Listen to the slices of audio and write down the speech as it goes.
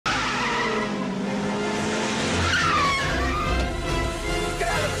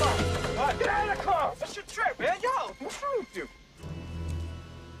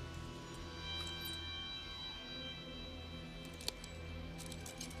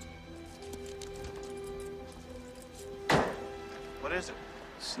What is it?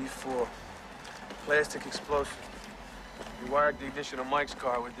 C4. Plastic explosion. We wired the ignition of Mike's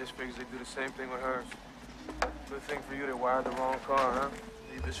car with this, figures they do the same thing with hers. Good thing for you they wired the wrong car, huh?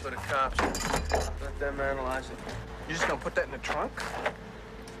 Leave this for the cops. Let them analyze it. You just gonna put that in the trunk?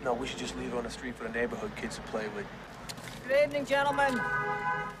 No, we should just leave it on the street for the neighborhood kids to play with. Good evening, gentlemen.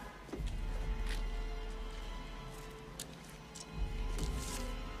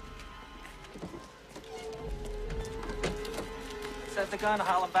 Set the gun,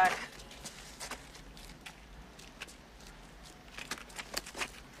 Hallenbeck.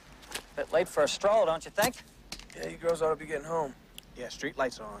 Bit late for a stroll, don't you think? Yeah, you girls ought to be getting home. Yeah, street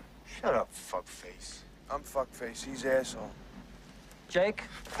lights are on. Shut up, fuckface. I'm fuckface, he's asshole. Jake?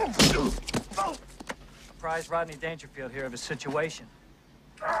 Apprise Rodney Dangerfield here of his situation.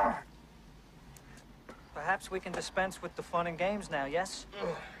 Perhaps we can dispense with the fun and games now, yes?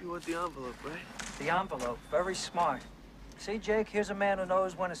 You want the envelope, right? The envelope, very smart. See, Jake, here's a man who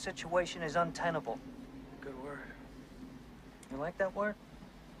knows when a situation is untenable. Good word. You like that word?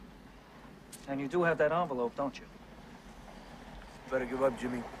 And you do have that envelope, don't you? Better give up,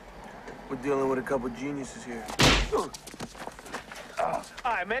 Jimmy. We're dealing with a couple geniuses here. All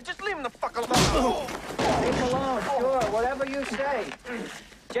right, man, just leave him the fuck alone. Leave him alone, sure, whatever you say.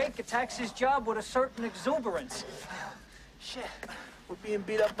 Jake attacks his job with a certain exuberance. Shit, we're being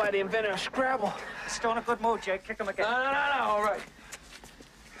beat up by the inventor of Scrabble. Still in a good mood, Jake. Kick him again. No, all right.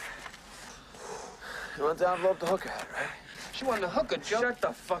 You want the envelope the hooker had, right? She wanted to hook a joke. Shut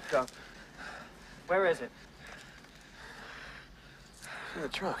the fuck up. Where is it? It's in the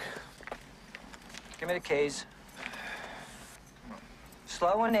trunk. Give me the keys.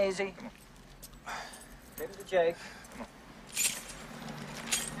 Slow and easy. Give it to Jake.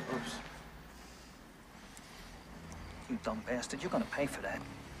 Oops. You dumb bastard. You're gonna pay for that.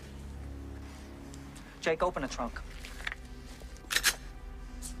 Jake, open the trunk.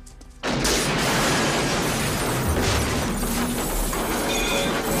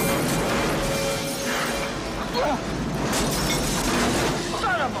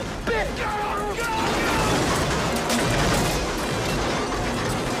 Son of a bitch!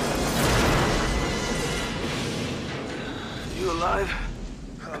 You alive?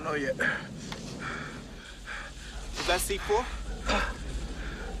 I don't know yet. Is that C4?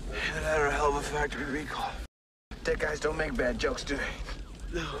 Either that or a hell of a factory recall. Dead guys don't make bad jokes, do they?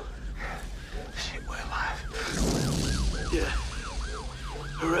 No. Shit, we're alive. Yeah.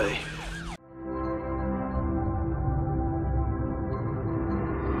 Hooray.